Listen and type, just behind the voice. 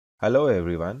Hello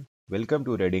everyone, welcome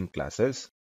to reading classes.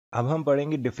 अब हम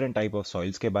पढ़ेंगे डिफरेंट टाइप ऑफ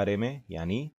सॉइल्स के बारे में,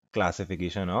 यानी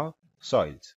क्लासिफिकेशन ऑफ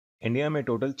सॉइल्स। इंडिया में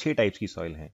टोटल 6 टाइप्स की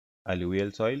सॉइल हैं: alluvial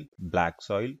soil, black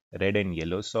soil, red and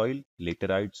yellow soil,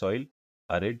 laterite soil,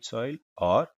 arid soil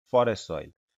और फॉरेस्ट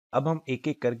सॉइल। अब हम एक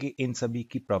एक करके इन सभी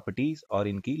की प्रॉपर्टीज और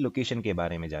इनकी लोकेशन के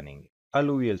बारे में जानेंगे।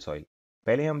 अलुवियल सॉइल,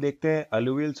 पहले हम देखते हैं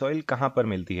अलुवियल सॉइल कहाँ पर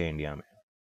मिलती है इंडिया में।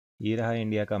 ये रहा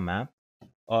इंडिया का मैप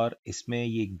और इसमें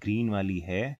ये ग्रीन वाली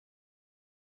है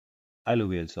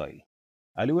अलुवियल सॉइल।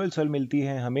 अलुवियल सॉइल मिलती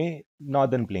है हमें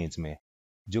नॉर्दर्न प्लेन्स में,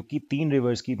 जो कि 3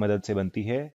 रिवर्स की मदद से बनती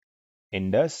है: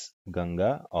 इंडस,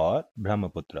 गंगा और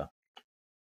ब्रह्मपुत्र।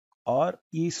 और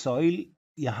ये सॉइल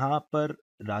यहाँ पर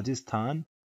राजस्थान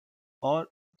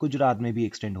और गुजरात में भी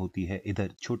एक्सटेंड होती है,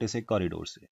 इधर छोटे से कॉरिडोर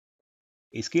से।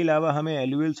 इसके अलावा हमें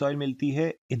अलुवियल सॉइल मिलती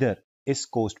है इधर इस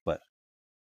कोस्ट पर,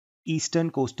 ईस्टर्न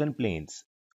कोस्टल प्लेन्स,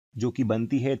 जो कि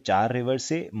बनती है 4 रिवर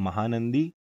से: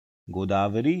 महानंदी,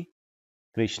 गोदावरी,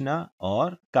 कृष्णा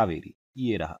और कावेरी।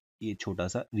 ये रहा ये छोटा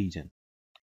सा रीजन,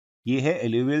 ये है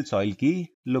एलुवियल सॉइल की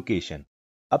लोकेशन।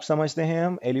 अब समझते हैं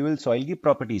हम एलुवियल सॉइल की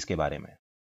प्रॉपर्टीज के बारे में।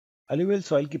 एलुवियल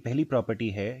सॉइल की पहली प्रॉपर्टी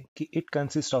है कि it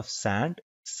consist of sand,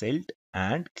 silt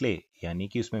and clay, यानी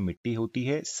कि उसमें मिट्टी होती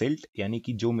है, सिल्ट यानी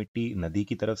कि जो मिट्टी नदी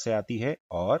की तरफ से आती है,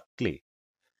 और क्ले।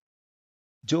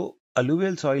 जो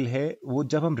अलुवियल सॉइल है वो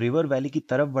जब हम रिवर वैली की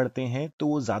तरफ बढ़ते हैं तो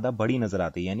वो ज़्यादा बड़ी नज़र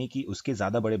आती है, यानी कि उसके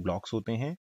ज़्यादा बड़े ब्लॉक्स होते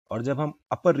हैं। और जब हम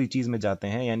अपर रीचीज में जाते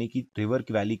हैं, यानी कि रिवर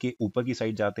की वैली के ऊपर की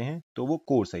साइड जाते हैं, तो वो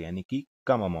कोर्स है, यानी कि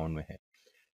कम अमाउंट में है।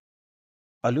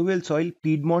 अलुवियल सॉइल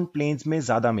पीडमोंट प्लेन्स में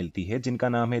ज़्यादा मिलती है, जिनका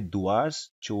नाम है दुआर्स,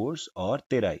 चोर्स और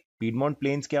तेराई। पीडमोंट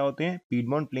प्लेन्स क्या होते हैं?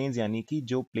 पीडमोंट प्लेन्स यानी कि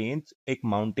जो प्लेन्स एक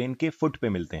माउंटेन के फुट पे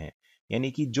मिलते हैं,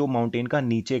 यानी कि जो माउंटेन का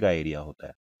नीचे का एरिया होता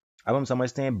है। अब हम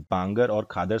समझते हैं बांगर और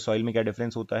खादर सॉइल में क्या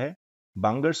डिफरेंस होता है।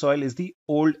 बांगर soil is the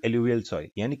old alluvial soil,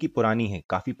 यानी कि पुरानी है,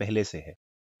 काफी पहले से है।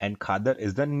 And Khadar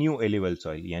is the new alluvial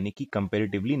soil, यानी कि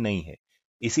कंपेरेटिवली नई है।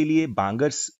 इसीलिए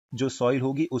बांगर जो सॉइल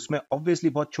होगी उसमें ऑब्वियसली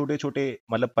बहुत छोटे छोटे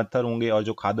मतलब पत्थर होंगे, और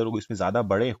जो खादर होगी उसमें ज्यादा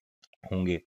बड़े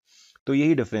होंगे। तो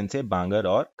यही डिफरेंस है बांगर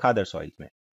और खादर सॉइल में।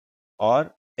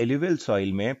 और एलुवियल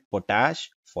सॉइल में पोटैश,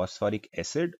 फॉस्फोरिक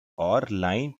एसिड और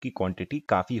लाइम की क्वांटिटी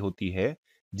काफी होती है,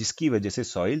 जिसकी वजह से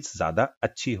सॉइल्स ज्यादा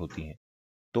अच्छी होती हैं।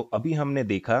 तो अभी हमने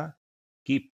देखा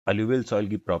कि अलुवियल सॉइल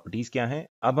की प्रॉपर्टीज क्या हैं।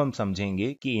 अब हम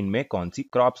समझेंगे कि इनमें कौन सी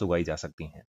क्रॉप्स उगाई जा सकती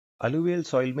हैं। अलुवियल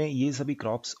सॉइल में ये सभी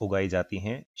क्रॉप्स उगाई जाती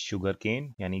हैं: शुगर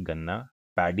केन यानी गन्ना,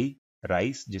 पैडी,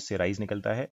 राइस जिससे राइस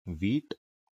निकलता है, व्हीट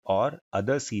और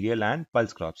other serial and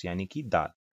pulse crops यानी कि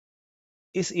दाल।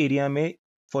 इस एरिया में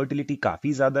फर्टिलिटी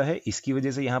काफ़ी ज़्यादा है, इसकी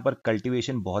वजह से यहाँ पर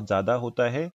कल्टीवेशन बहुत ज़्यादा होता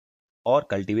है। और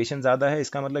कल्टीवेशन ज़्यादा है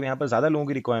इसका मतलब यहाँ पर ज़्यादा लोगों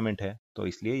की रिक्वायरमेंट है, तो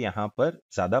इसलिए यहाँ पर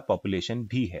ज़्यादा पॉपुलेशन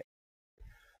भी है।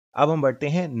 अब हम बढ़ते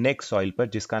हैं नेक्स्ट सॉइल पर,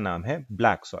 जिसका नाम है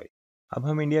ब्लैक सॉइल। अब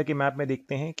हम इंडिया के मैप में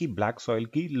देखते हैं कि ब्लैक सॉइल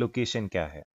की लोकेशन क्या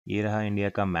है। ये रहा इंडिया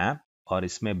का मैप और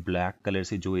इसमें ब्लैक कलर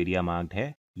से जो एरिया मार्क्ड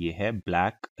है ये है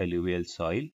ब्लैक एलुवियल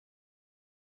सॉइल।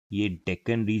 ये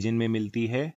डेक्कन रीजन में मिलती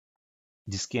है,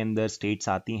 जिसके अंदर स्टेट्स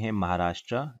आती हैं: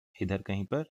 महाराष्ट्र इधर कहीं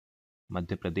पर,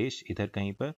 मध्य प्रदेश इधर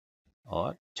कहीं पर,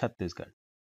 और छत्तीसगढ़।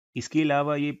 इसके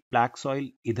अलावा ये ब्लैक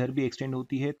सॉइल इधर भी एक्सटेंड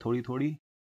होती है थोड़ी थोड़ी,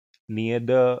 near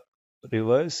the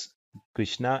reverse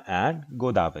Krishna and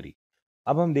Godavari.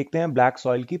 अब हम देखते हैं ब्लैक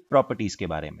सॉइल की प्रॉपर्टीज के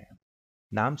बारे में।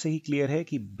 नाम से ही क्लियर है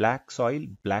कि ब्लैक सॉइल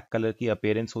ब्लैक कलर की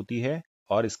अपीयरेंस होती है,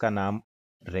 और इसका नाम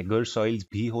रेगर सॉइल्स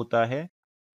भी होता है।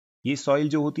 ये सॉइल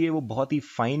जो होती है वो बहुत ही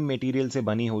फाइन मटेरियल से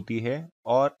बनी होती है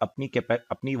और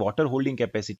अपनी वाटर होल्डिंग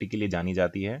कैपेसिटी के लिए जानी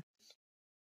जाती है।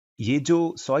 ये जो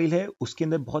सॉइल है उसके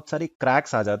अंदर बहुत सारे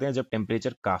क्रैक्स आ जाते हैं जब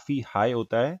टेम्परेचर काफ़ी हाई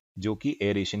होता है, जो कि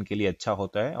एरेशन के लिए अच्छा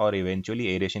होता है, और इवेंचुअली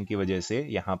एरेशन की वजह से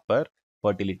यहाँ पर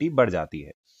फर्टिलिटी बढ़ जाती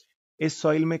है। इस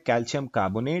सॉइल में कैल्शियम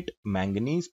कार्बोनेट,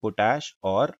 मैंगनीज, पोटैश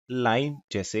और लाइम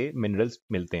जैसे मिनरल्स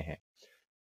मिलते हैं।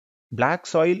 ब्लैक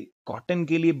सॉइल कॉटन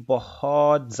के लिए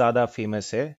बहुत ज़्यादा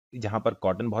फेमस है, जहाँ पर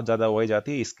कॉटन बहुत ज़्यादा उगाई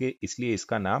जाती है, इसलिए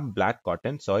इसका नाम ब्लैक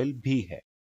कॉटन सॉइल भी है।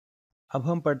 अब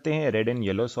हम पढ़ते हैं रेड एंड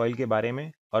येलो सॉइल के बारे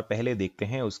में, और पहले देखते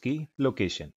हैं उसकी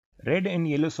location. Red and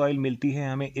yellow soil मिलती है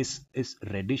हमें इस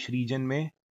रेडिश रीजन में।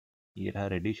 ये रहा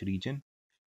रेडिश रीजन,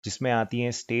 जिसमें आती हैं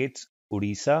स्टेट्स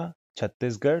उड़ीसा,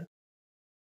 छत्तीसगढ़।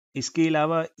 इसके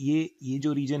अलावा ये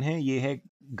जो रीजन है ये है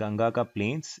गंगा का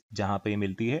प्लेन्स, जहाँ पे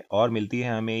मिलती है, और मिलती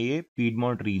है हमें ये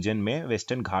पीडमोंट रीजन में,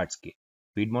 वेस्टर्न घाट्स के।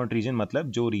 पीडमोंट रीजन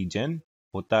मतलब जो रीजन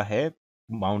होता है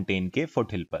माउंटेन के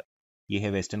फुटहिल पर, ये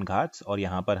है वेस्टर्न घाट्स, और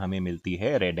यहाँ पर हमें मिलती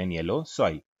है रेड एंड येलो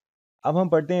सॉइल। अब हम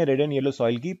पढ़ते हैं रेड एंड येलो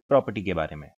सॉइल की प्रॉपर्टी के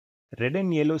बारे में। रेड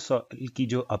एंड येलो सॉइल की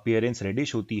जो अपीयरेंस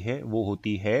रेडिश होती है वो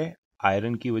होती है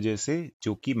आयरन की वजह से,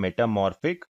 जो कि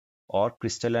मेटामॉर्फिक और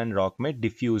क्रिस्टलाइन रॉक में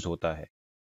डिफ्यूज होता है।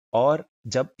 और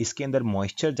जब इसके अंदर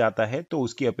मॉइस्चर जाता है तो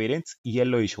उसकी अपीयरेंस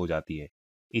येलोइश हो जाती है,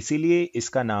 इसीलिए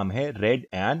इसका नाम है रेड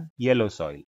एंड येलो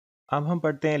सॉइल। अब हम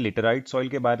पढ़ते हैं लेटराइट सॉइल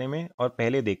के बारे में और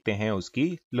पहले देखते हैं उसकी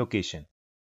लोकेशन।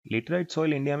 लेटराइट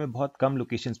सॉइल इंडिया में बहुत कम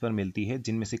लोकेशंस पर मिलती है,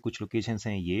 जिनमें से कुछ लोकेशंस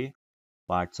हैं ये: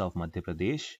 पार्ट्स ऑफ मध्य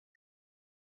प्रदेश,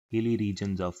 हिली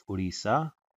रीजन्स ऑफ उड़ीसा,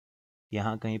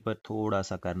 यहाँ कहीं पर थोड़ा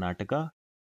सा कर्नाटका,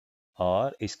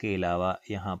 और इसके अलावा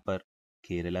यहाँ पर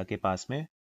केरला के पास में।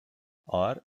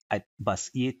 और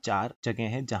बस ये 4 जगह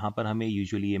हैं जहां पर हमें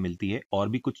यूजुअली ये मिलती है, और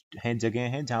भी कुछ हैं जगह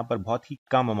हैं जहां पर बहुत ही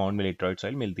कम अमाउंट में लेटराइट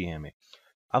सॉइल मिलती है हमें।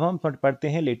 अब हम पढ़ते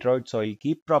हैं लेटराइट सॉइल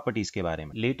की प्रॉपर्टीज के बारे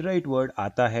में। लेटराइट वर्ड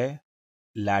आता है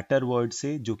लैटर वर्ड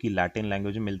से, जो कि लैटिन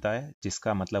लैंग्वेज में मिलता है,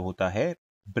 जिसका मतलब होता है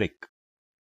ब्रिक।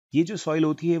 ये जो सॉइल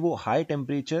होती है वो हाई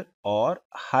टेम्परेचर और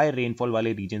हाई रेनफॉल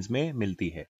वाले रीजन्स में मिलती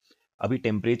है। अभी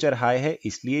टेम्परेचर हाई है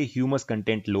इसलिए ह्यूमस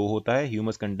कंटेंट लो होता है।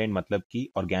 ह्यूमस कंटेंट मतलब कि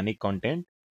ऑर्गेनिक कंटेंट,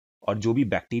 और जो भी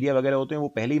बैक्टीरिया वगैरह होते हैं वो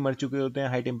पहले ही मर चुके होते हैं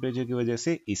हाई टेम्परेचर की वजह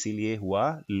से, इसीलिए हुआ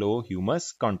लो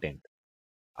ह्यूमस कंटेंट।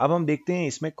 अब हम देखते हैं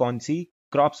इसमें कौन सी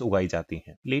क्रॉप्स उगाई जाती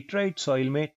हैं। लेटराइट सॉइल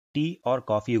में टी और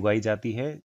कॉफी उगाई जाती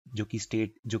है,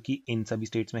 जो कि इन सभी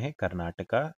स्टेट्स में है: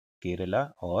 कर्नाटका, केरला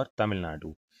और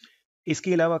तमिलनाडु।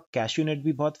 इसके अलावा कैश्यू नट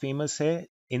भी बहुत फेमस है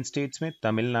इन स्टेट्स में: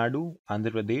 तमिलनाडु,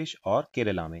 आंध्र प्रदेश और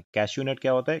केरला में। कैश्यू नट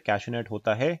क्या होता है? कैश्यू नट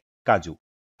होता है काजू।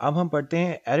 अब हम पढ़ते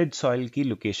हैं एरिड सॉइल की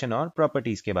लोकेशन और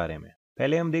प्रॉपर्टीज के बारे में।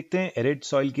 पहले हम देखते हैं एरिड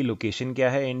सॉइल की लोकेशन क्या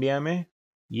है इंडिया में।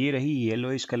 ये रही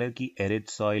येलोइश कलर की एरिड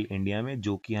सॉइल इंडिया में,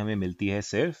 जो कि हमें मिलती है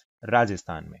सिर्फ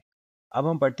राजस्थान में। अब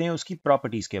हम पढ़ते हैं उसकी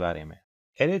प्रॉपर्टीज के बारे में।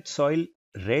 एरिड सॉइल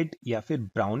रेड या फिर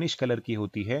ब्राउनिश कलर की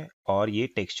होती है और ये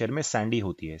टेक्सचर में सैंडी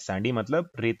होती है। सैंडी मतलब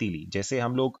रेतीली, जैसे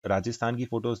हम लोग राजस्थान की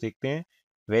फोटोज देखते हैं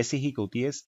वैसी ही होती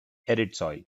है एरिड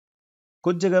सॉइल।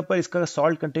 कुछ जगह पर इसका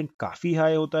सॉल्ट कंटेंट काफी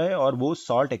हाई होता है और वो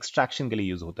सॉल्ट एक्सट्रैक्शन के लिए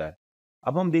यूज होता है।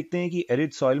 अब हम देखते हैं कि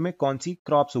एरिड सॉइल में कौन सी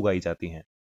क्रॉप्स उगाई जाती हैं।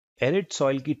 एरिड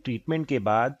सॉइल की ट्रीटमेंट के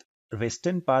बाद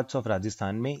वेस्टर्न पार्ट्स ऑफ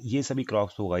राजस्थान में ये सभी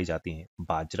क्रॉप्स उगाई जाती हैं: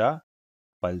 बाजरा,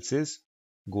 पल्सेस,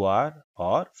 ग्वार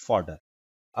और फॉडर।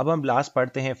 अब हम लास्ट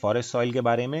पढ़ते हैं फॉरेस्ट सॉइल के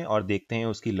बारे में और देखते हैं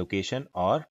उसकी लोकेशन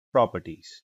और प्रॉपर्टीज।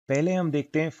 पहले हम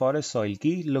देखते हैं फॉरेस्ट सॉइल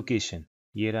की लोकेशन।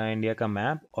 ये रहा इंडिया का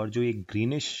मैप, और जो एक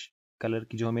ग्रीनिश कलर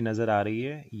की जो हमें नजर आ रही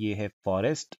है ये है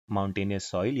फॉरेस्ट माउंटेनियस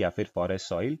सॉइल या फिर फॉरेस्ट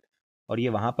सॉइल, और ये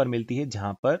वहां पर मिलती है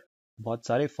जहां पर बहुत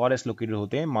सारे फॉरेस्ट लोकेटेड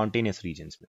होते हैं माउंटेनियस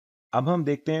रीजन्स में। अब हम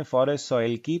देखते हैं फॉरेस्ट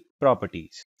सॉइल की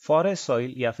प्रॉपर्टीज। फॉरेस्ट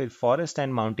सॉइल या फिर फॉरेस्ट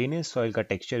एंड माउंटेनियस सॉइल का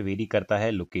टेक्सचर वेरी करता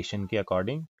है लोकेशन के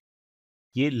अकॉर्डिंग।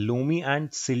 ये लोमी एंड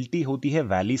सिल्टी होती है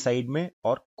वैली साइड में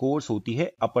और कोर्स होती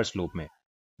है अपर स्लोप में।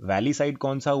 वैली साइड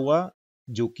कौन सा हुआ?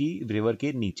 जो कि रिवर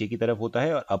के नीचे की तरफ होता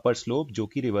है, और अपर स्लोप जो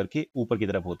कि रिवर के ऊपर की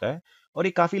तरफ होता है। और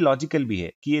ये काफी लॉजिकल भी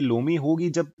है कि ये लोमी होगी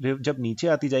जब नीचे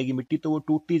आती जाएगी मिट्टी तो वो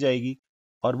टूटती जाएगी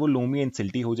और वो लोमी एंड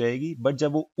सिल्टी हो जाएगी, बट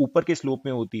जब वो ऊपर के स्लोप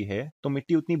में होती है तो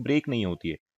मिट्टी उतनी ब्रेक नहीं होती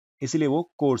है, इसलिए वो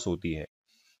कोर्स होती है।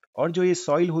 और जो ये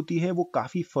सॉइल होती है वो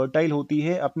काफी फर्टाइल होती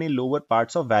है अपने लोअर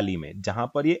पार्ट्स ऑफ वैली में, जहां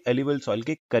पर ये एलिवल सॉइल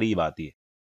के करीब आती है।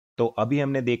 तो अभी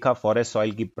हमने देखा फॉरेस्ट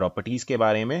सॉइल की प्रॉपर्टीज के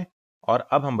बारे में, और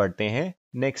अब हम बढ़ते हैं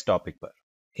नेक्स्ट टॉपिक पर।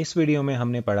 इस वीडियो में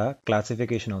हमने पढ़ा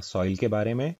क्लासिफिकेशन ऑफ सॉइल के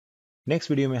बारे में।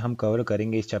 नेक्स्ट वीडियो में हम कवर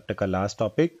करेंगे इस चैप्टर का last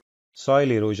topic,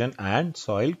 soil erosion and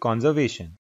soil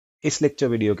conservation. इस लेक्चर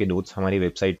वीडियो के नोट्स हमारी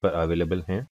वेबसाइट पर अवेलेबल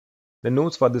हैं। The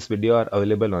notes for this video are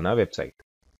available on our website.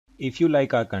 If you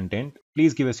like our content,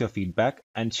 please give us your feedback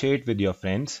and share it with your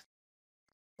friends.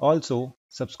 Also,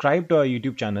 subscribe to our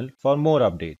YouTube channel for more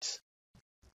updates.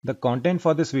 The content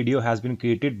for this video has been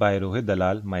created by Rohit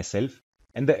Dalal, myself,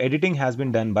 and the editing has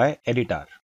been done by Editar.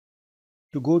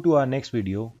 To go to our next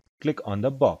video, click on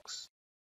the box.